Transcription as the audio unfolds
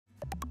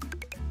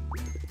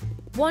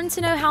Want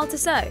to know how to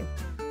sew?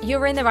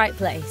 You're in the right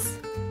place.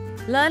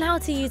 Learn how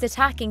to use a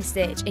tacking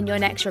stitch in your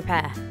next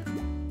repair.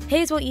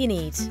 Here's what you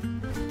need.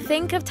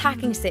 Think of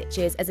tacking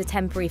stitches as a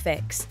temporary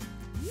fix.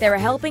 They're a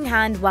helping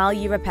hand while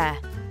you repair,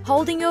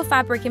 holding your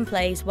fabric in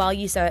place while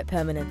you sew it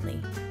permanently.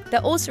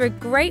 They're also a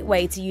great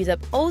way to use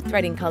up old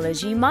threading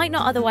colours you might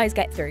not otherwise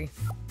get through.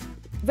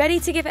 Ready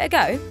to give it a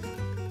go?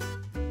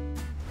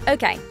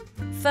 Okay,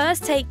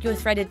 first take your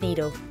threaded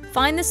needle,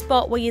 find the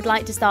spot where you'd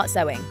like to start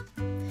sewing,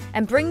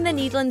 and bring the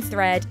needle and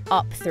thread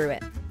up through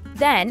it.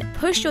 Then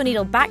push your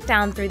needle back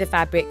down through the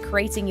fabric,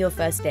 creating your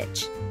first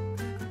stitch.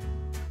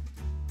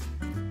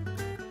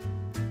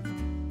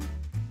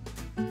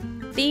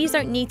 These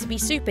don't need to be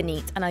super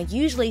neat and are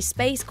usually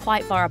spaced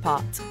quite far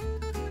apart.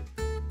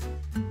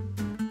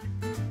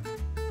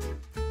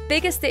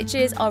 Bigger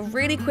stitches are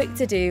really quick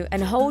to do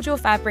and hold your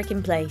fabric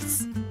in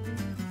place.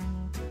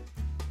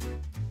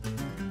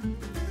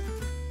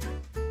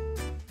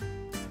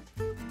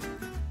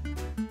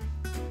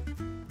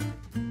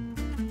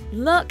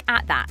 Look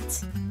at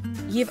that!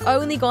 You've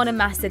only gone and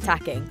mastered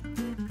tacking.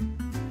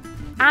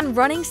 And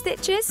running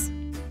stitches?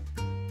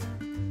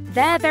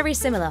 They're very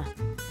similar,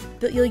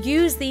 but you'll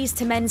use these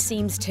to mend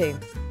seams too,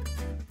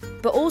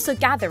 but also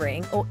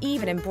gathering or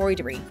even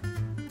embroidery.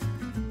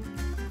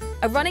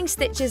 A running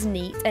stitch is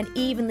neat and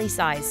evenly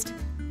sized,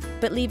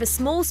 but leave a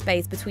small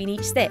space between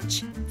each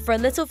stitch for a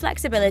little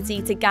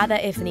flexibility to gather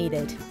if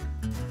needed.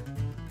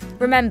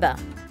 Remember,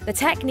 the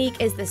technique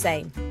is the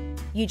same.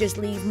 You just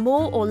leave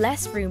more or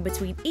less room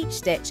between each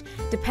stitch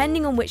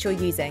depending on which you're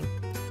using.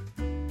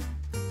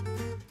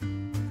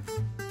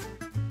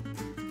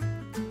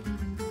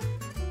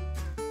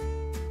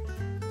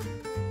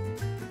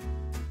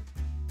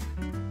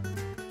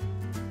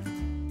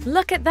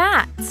 Look at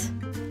that!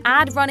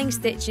 Add running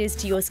stitches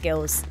to your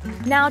skills.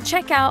 Now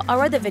check out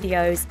our other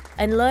videos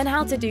and learn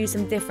how to do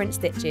some different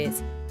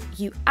stitches.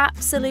 You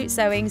absolute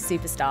sewing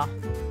superstar!